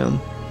his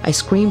room. I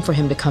screamed for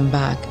him to come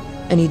back,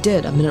 and he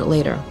did a minute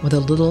later with a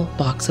little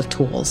box of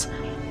tools.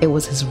 It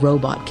was his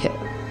robot kit.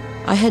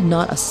 I had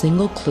not a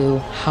single clue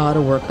how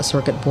to work a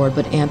circuit board,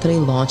 but Anthony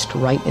launched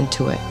right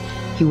into it.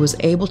 He was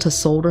able to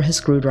solder his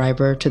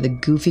screwdriver to the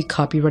goofy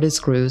copyrighted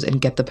screws and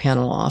get the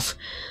panel off.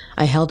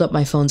 I held up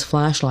my phone's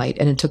flashlight,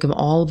 and it took him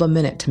all of a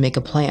minute to make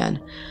a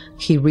plan.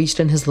 He reached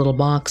in his little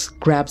box,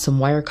 grabbed some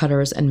wire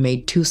cutters, and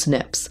made 2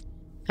 snips.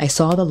 I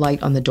saw the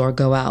light on the door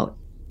go out,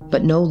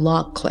 but no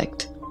lock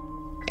clicked.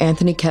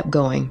 Anthony kept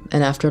going,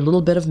 and after a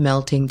little bit of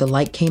melting, the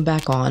light came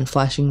back on,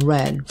 flashing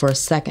red for a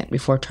second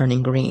before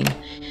turning green.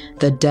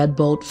 The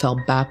deadbolt fell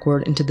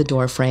backward into the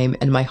doorframe,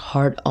 and my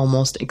heart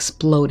almost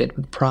exploded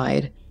with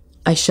pride.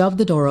 I shoved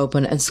the door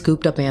open and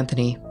scooped up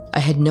Anthony. I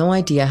had no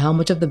idea how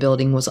much of the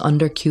building was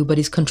under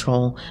Q-Buddy's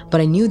control,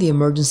 but I knew the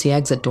emergency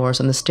exit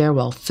doors on the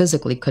stairwell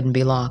physically couldn't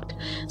be locked,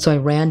 so I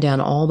ran down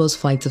all those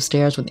flights of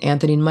stairs with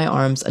Anthony in my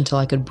arms until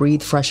I could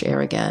breathe fresh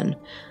air again.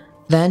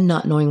 Then,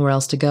 not knowing where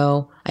else to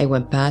go, I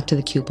went back to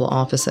the Q-Buddy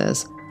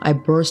offices. I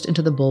burst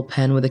into the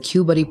bullpen where the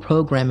Q-Buddy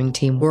programming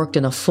team worked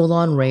in a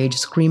full-on rage,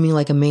 screaming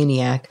like a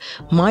maniac,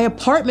 "My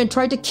apartment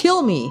tried to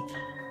kill me!"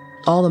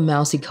 All the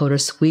mousy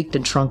coders squeaked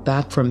and shrunk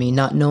back from me,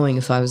 not knowing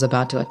if I was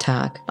about to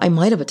attack. I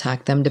might have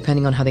attacked them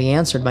depending on how they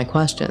answered my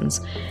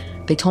questions.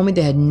 They told me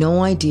they had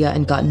no idea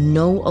and got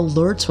no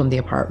alerts from the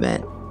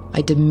apartment.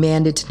 I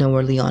demanded to know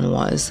where Leon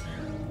was.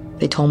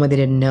 They told me they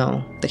didn't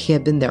know, that he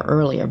had been there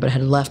earlier but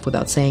had left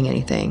without saying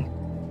anything.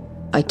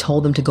 I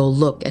told them to go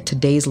look at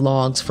today's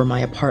logs for my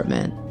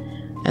apartment,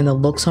 and the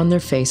looks on their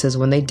faces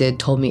when they did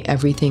told me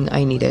everything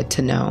I needed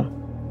to know.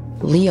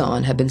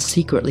 Leon had been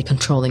secretly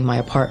controlling my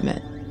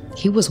apartment.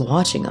 He was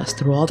watching us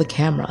through all the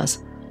cameras,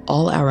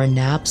 all our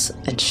naps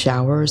and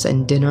showers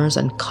and dinners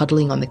and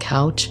cuddling on the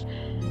couch.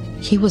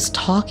 He was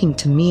talking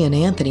to me and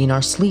Anthony in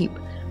our sleep,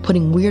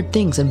 putting weird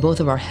things in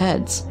both of our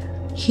heads.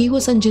 He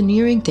was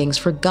engineering things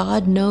for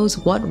God knows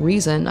what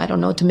reason, I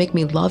don't know, to make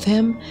me love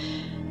him.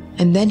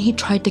 And then he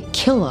tried to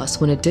kill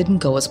us when it didn't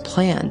go as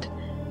planned.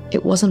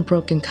 It wasn't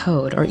broken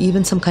code or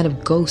even some kind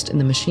of ghost in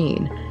the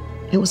machine.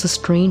 It was a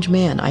strange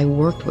man I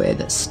worked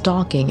with,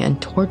 stalking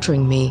and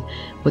torturing me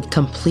with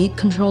complete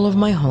control of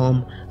my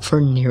home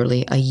for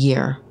nearly a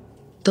year.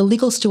 The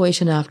legal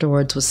situation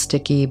afterwards was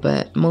sticky,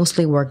 but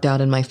mostly worked out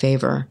in my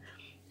favor.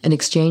 In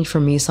exchange for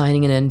me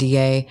signing an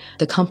NDA,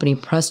 the company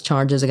pressed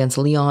charges against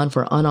Leon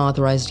for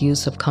unauthorized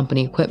use of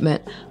company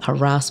equipment,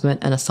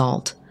 harassment, and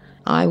assault.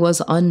 I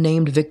was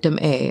unnamed victim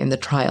A in the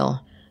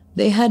trial.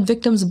 They had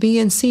victims B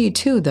and C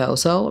too, though,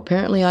 so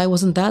apparently I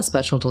wasn't that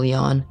special to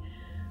Leon.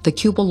 The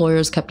Q-Buddy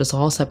lawyers kept us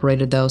all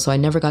separated, though, so I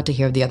never got to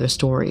hear the other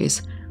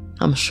stories.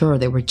 I'm sure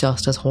they were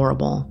just as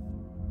horrible.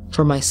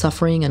 For my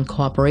suffering and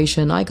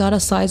cooperation, I got a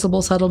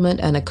sizable settlement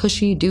and a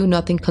cushy,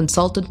 do-nothing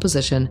consultant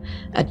position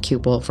at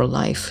Q-Buddy for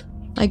life.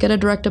 I get a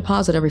direct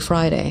deposit every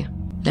Friday.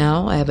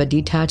 Now I have a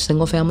detached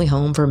single-family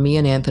home for me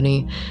and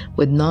Anthony,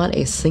 with not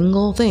a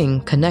single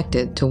thing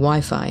connected to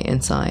Wi-Fi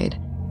inside.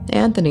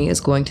 Anthony is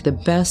going to the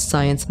best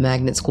science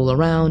magnet school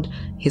around.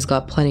 He's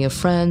got plenty of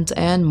friends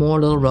and more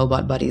little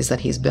robot buddies that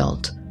he's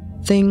built.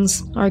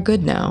 Things are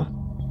good now.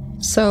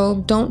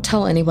 So don't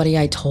tell anybody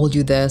I told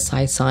you this.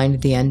 I signed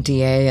the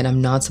NDA and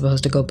I'm not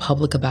supposed to go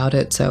public about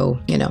it, so,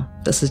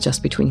 this is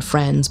just between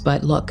friends.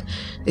 But look,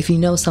 if you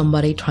know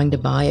somebody trying to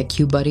buy a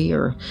Q-Buddy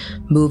or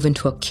move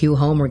into a Q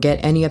home or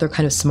get any other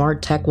kind of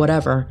smart tech,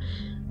 whatever,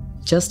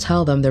 just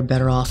tell them they're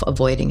better off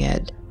avoiding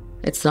it.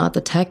 It's not the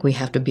tech we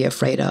have to be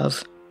afraid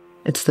of.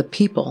 It's the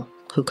people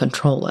who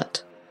control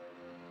it.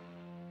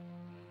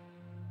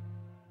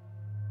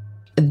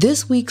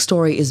 This week's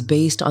story is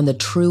based on the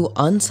true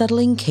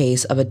unsettling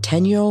case of a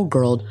 10-year-old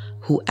girl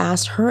who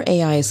asked her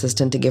AI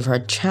assistant to give her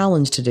a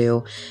challenge to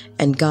do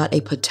and got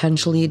a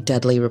potentially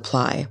deadly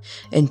reply.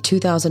 In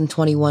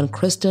 2021,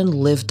 Kristen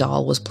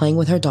Livdahl was playing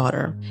with her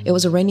daughter. It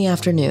was a rainy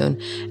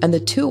afternoon, and the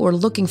two were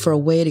looking for a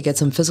way to get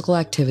some physical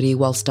activity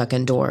while stuck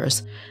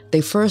indoors.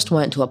 They first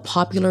went to a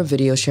popular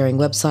video sharing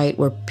website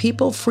where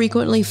people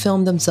frequently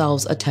filmed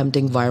themselves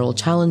attempting viral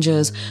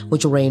challenges,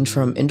 which range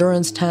from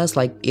endurance tests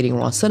like eating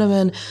raw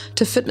cinnamon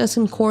to fitness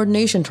and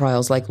coordination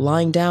trials like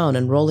lying down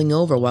and rolling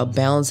over while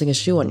balancing a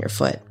shoe on your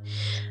foot.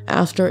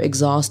 After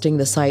exhausting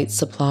the site's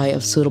supply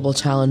of suitable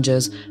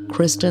challenges,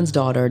 Kristen's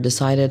daughter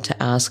decided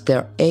to ask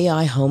their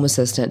AI home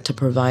assistant to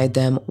provide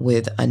them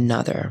with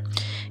another.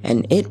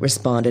 And it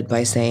responded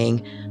by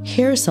saying,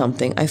 "Here's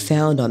something I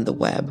found on the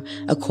web.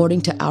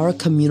 According to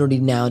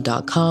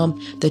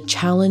ourcommunitynow.com, the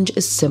challenge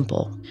is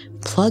simple.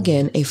 Plug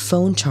in a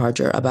phone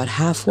charger about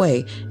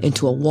halfway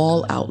into a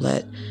wall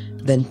outlet,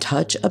 then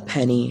touch a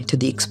penny to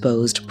the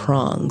exposed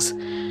prongs."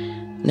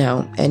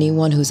 Now,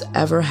 anyone who's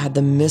ever had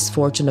the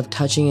misfortune of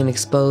touching an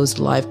exposed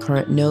live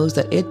current knows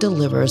that it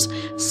delivers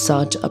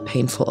such a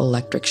painful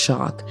electric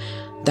shock.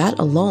 That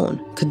alone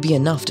could be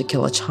enough to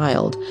kill a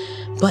child,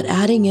 but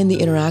adding in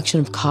the interaction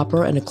of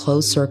copper and a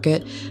closed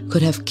circuit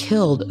could have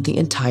killed the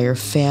entire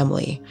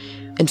family.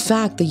 In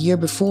fact, the year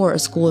before, a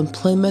school in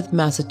Plymouth,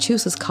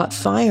 Massachusetts caught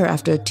fire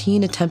after a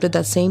teen attempted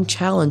that same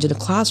challenge in a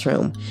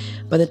classroom.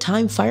 By the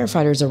time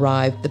firefighters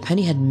arrived, the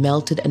penny had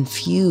melted and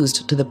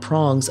fused to the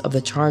prongs of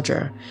the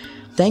charger.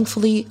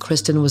 Thankfully,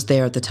 Kristen was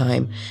there at the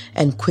time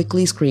and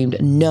quickly screamed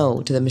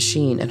no to the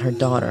machine and her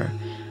daughter.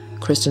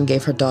 Kristen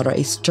gave her daughter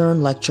a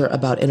stern lecture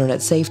about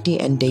internet safety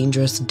and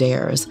dangerous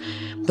dares,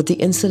 but the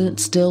incident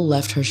still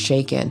left her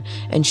shaken,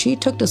 and she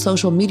took to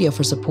social media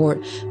for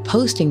support,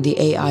 posting the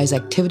AI's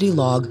activity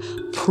log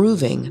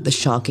proving the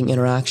shocking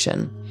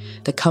interaction.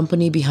 The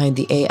company behind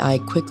the AI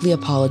quickly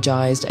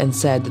apologized and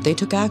said that they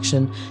took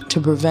action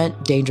to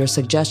prevent dangerous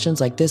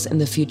suggestions like this in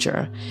the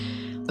future.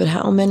 But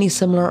how many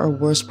similar or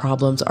worse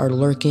problems are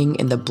lurking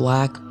in the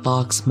black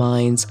box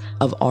minds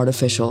of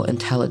artificial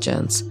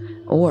intelligence,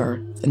 or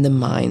in the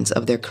minds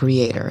of their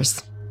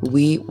creators?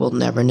 We will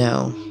never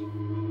know.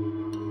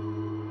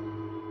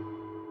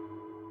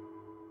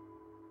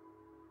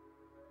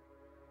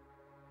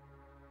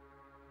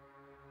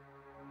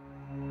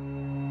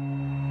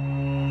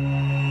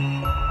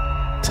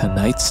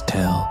 Tonight's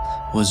tale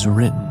was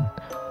written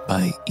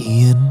by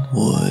Ian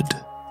Wood.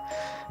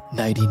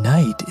 Nighty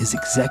Night is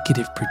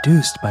executive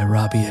produced by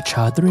Rabia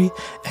Chaudhry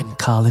and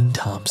Colin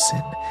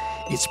Thompson.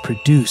 It's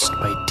produced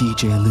by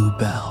DJ Lou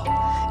Bell.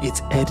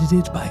 It's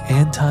edited by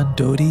Anton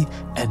Doty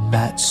and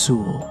Matt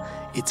Sewell.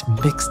 It's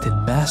mixed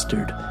and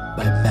mastered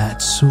by Matt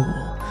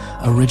Sewell.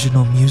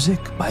 Original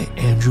music by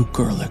Andrew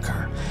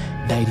Gerlicher.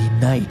 Nighty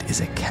Night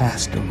is a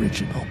Cast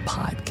original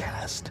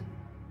podcast.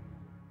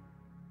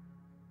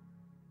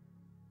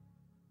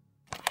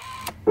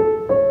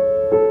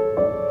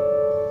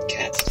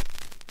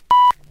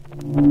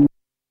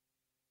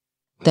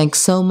 Thanks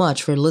so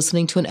much for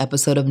listening to an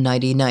episode of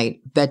Nighty Night,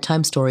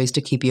 bedtime stories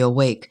to keep you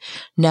awake.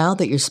 Now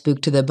that you're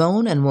spooked to the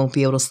bone and won't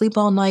be able to sleep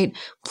all night,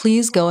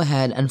 please go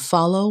ahead and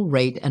follow,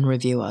 rate, and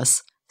review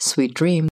us. Sweet dreams.